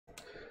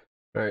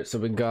All right, so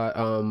we got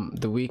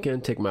The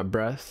Weeknd, Take My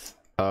Breath.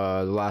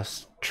 The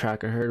last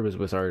track I heard was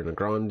with Ariana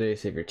Grande,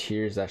 Save Your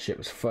Tears. That shit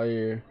was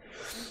fire.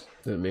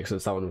 It makes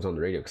sense that one was on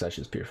the radio because that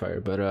shit's pure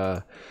fire. But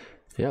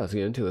yeah, let's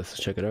get into this.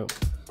 Let's check it out.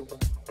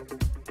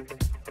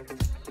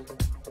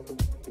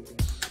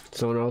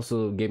 Someone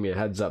also gave me a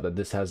heads up that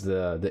this has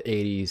the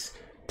 80s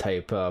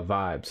type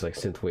vibes, like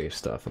synthwave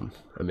stuff.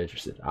 I'm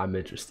interested. I'm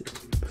interested.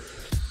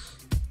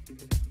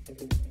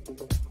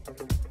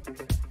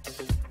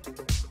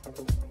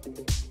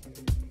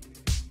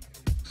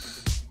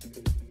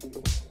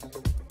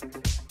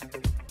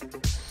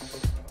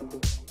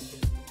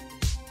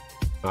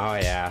 Oh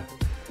yeah,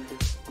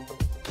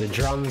 the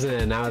drums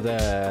and now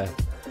the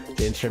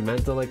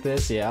instrumental like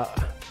this. Yeah.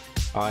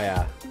 Oh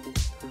yeah.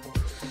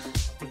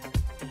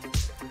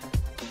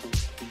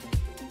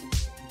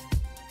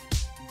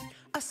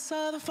 I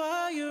saw the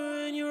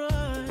fire in your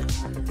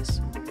eyes.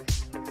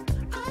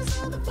 I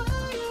saw the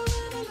fire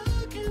when I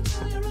look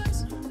into your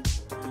eyes.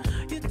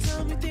 You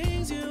tell me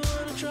things you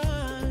wanna try.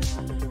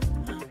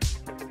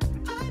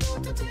 I know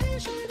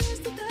temptation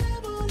is the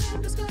devil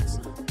in disguise.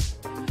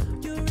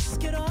 You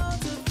risk it all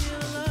to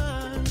feel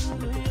alive.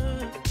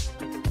 Yeah.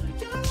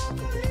 You're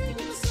offering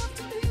yourself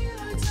to me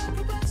like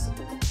sacrifice.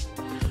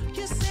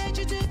 You said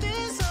you do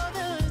this all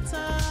the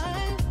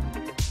time.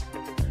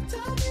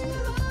 Tell me you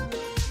love me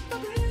if I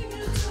bring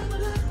you to the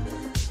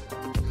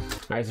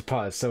light. Alright, so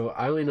pause. So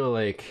I only know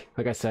like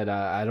I said,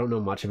 I don't know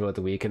much about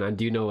The Weeknd. I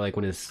do know like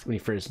when he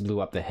first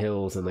blew up, The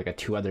Hills, and like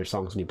two other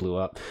songs when he blew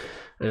up,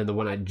 and then the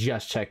one I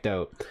just checked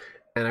out.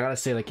 And I gotta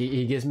say, like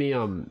he gives me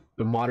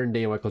the modern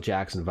day Michael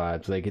Jackson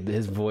vibes, like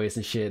his voice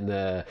and shit, and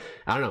the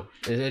I don't know,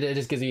 it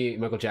just gives me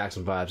Michael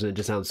Jackson vibes, and it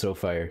just sounds so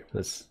fire.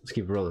 Let's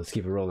keep it rolling. Let's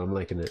keep it rolling. I'm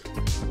liking it.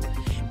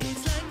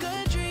 It's like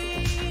a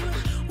dream.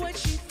 What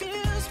she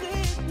feels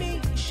with me.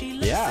 She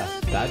looks Yeah,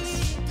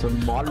 that's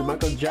some modern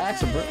Michael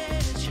Jackson, bro.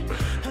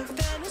 Her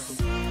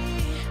fantasy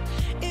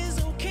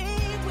is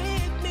okay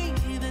with me.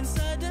 Then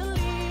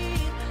suddenly,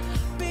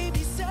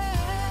 baby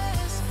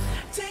says,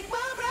 take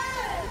my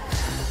breath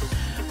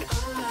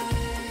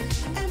away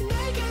and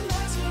make it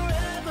last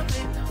forever,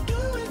 babe. Do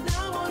it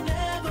now or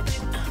never,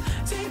 babe.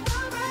 Take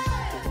my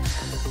breath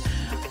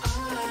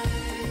away.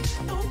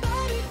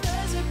 Nobody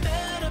does it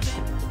better,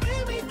 babe.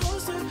 Bring me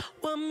closer.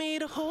 Want me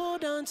to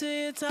hold on to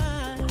you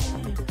tight.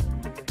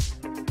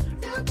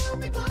 Now pull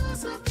me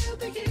close, I feel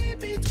the heat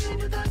between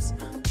your thighs.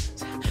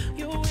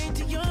 You're way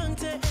too young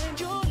to end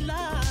your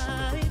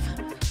life.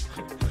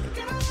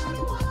 Girl, I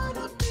don't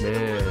wanna be the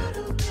one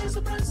who pays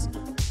the price.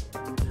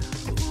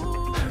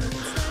 Ooh,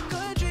 it's like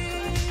a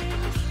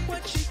dream.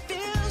 What she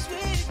feels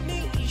with me,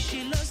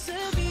 she loves to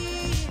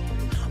be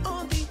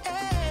on the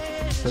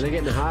edge. Are they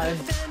getting high?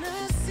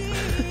 Fantasy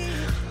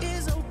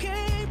is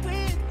okay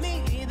with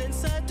me. Then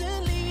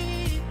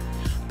suddenly,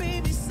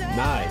 baby says,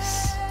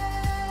 Nice.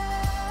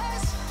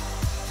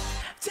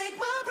 take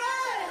my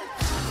breath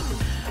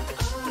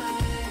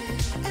away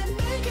and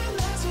make it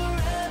last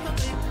forever,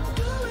 babe.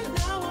 Do it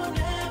now or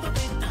never,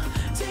 babe.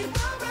 Take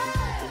my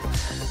breath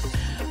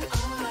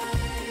away.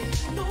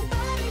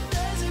 Nobody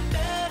does it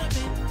better,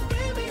 babe.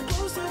 Bring me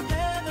closer,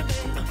 heaven,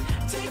 babe.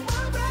 Take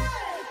my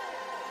breath.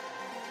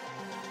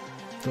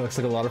 It looks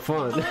like a lot of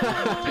fun.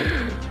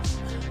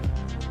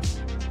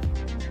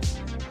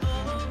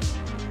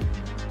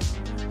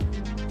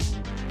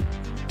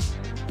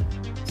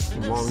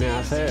 Long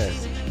ass hair.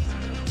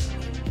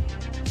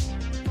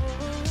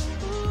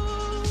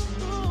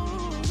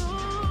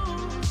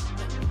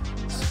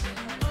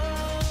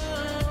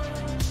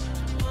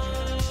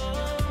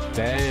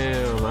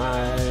 Damn,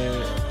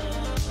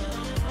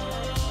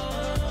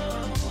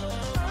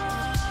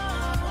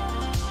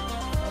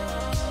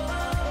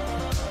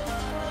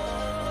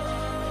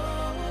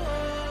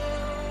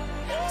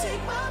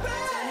 Take my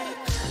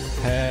breath.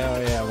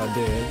 hell yeah, my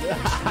dude.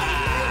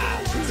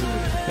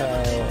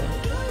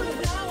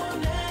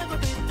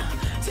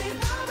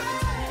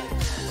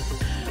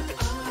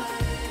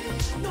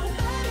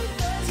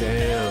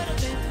 Damn.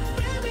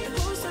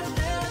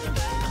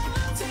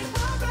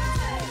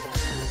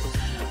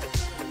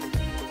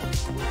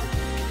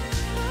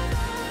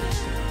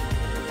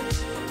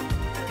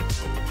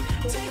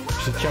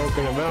 She's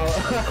choking him out.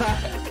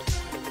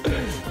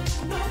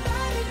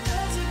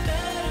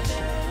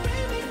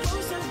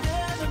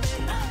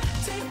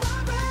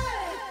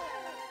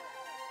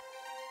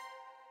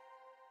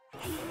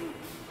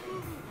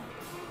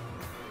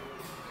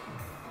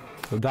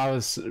 That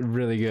was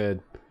really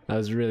good. That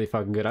was really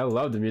fucking good. I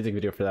love the music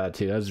video for that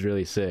too. That was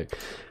really sick.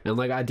 And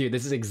like, dude,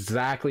 this is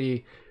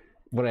exactly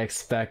what I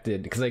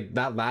expected, because like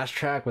that last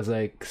track was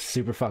like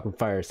super fucking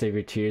fire. Save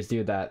Your Tears,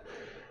 dude. That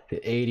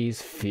 80s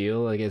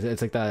feel, like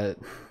it's like that.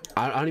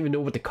 I don't even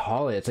know what to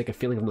call it. It's like a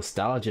feeling of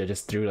nostalgia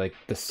just through like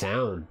the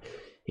sound,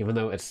 even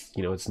though it's,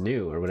 you know, it's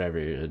new or whatever,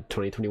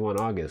 2021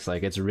 August.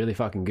 Like, it's really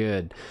fucking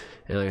good.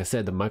 And like I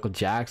said, the Michael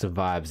Jackson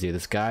vibes, dude.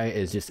 This guy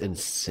is just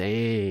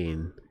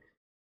insane.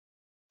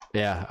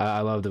 Yeah,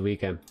 I love The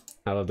Weeknd.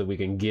 I love The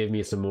Weeknd. Give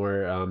me some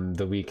more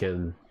The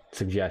Weeknd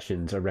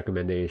suggestions or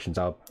recommendations,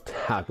 I'll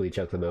happily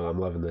check them out. I'm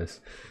loving this.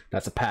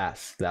 That's a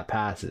pass. That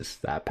passes.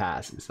 That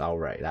passes. All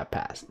right, that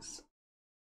passes.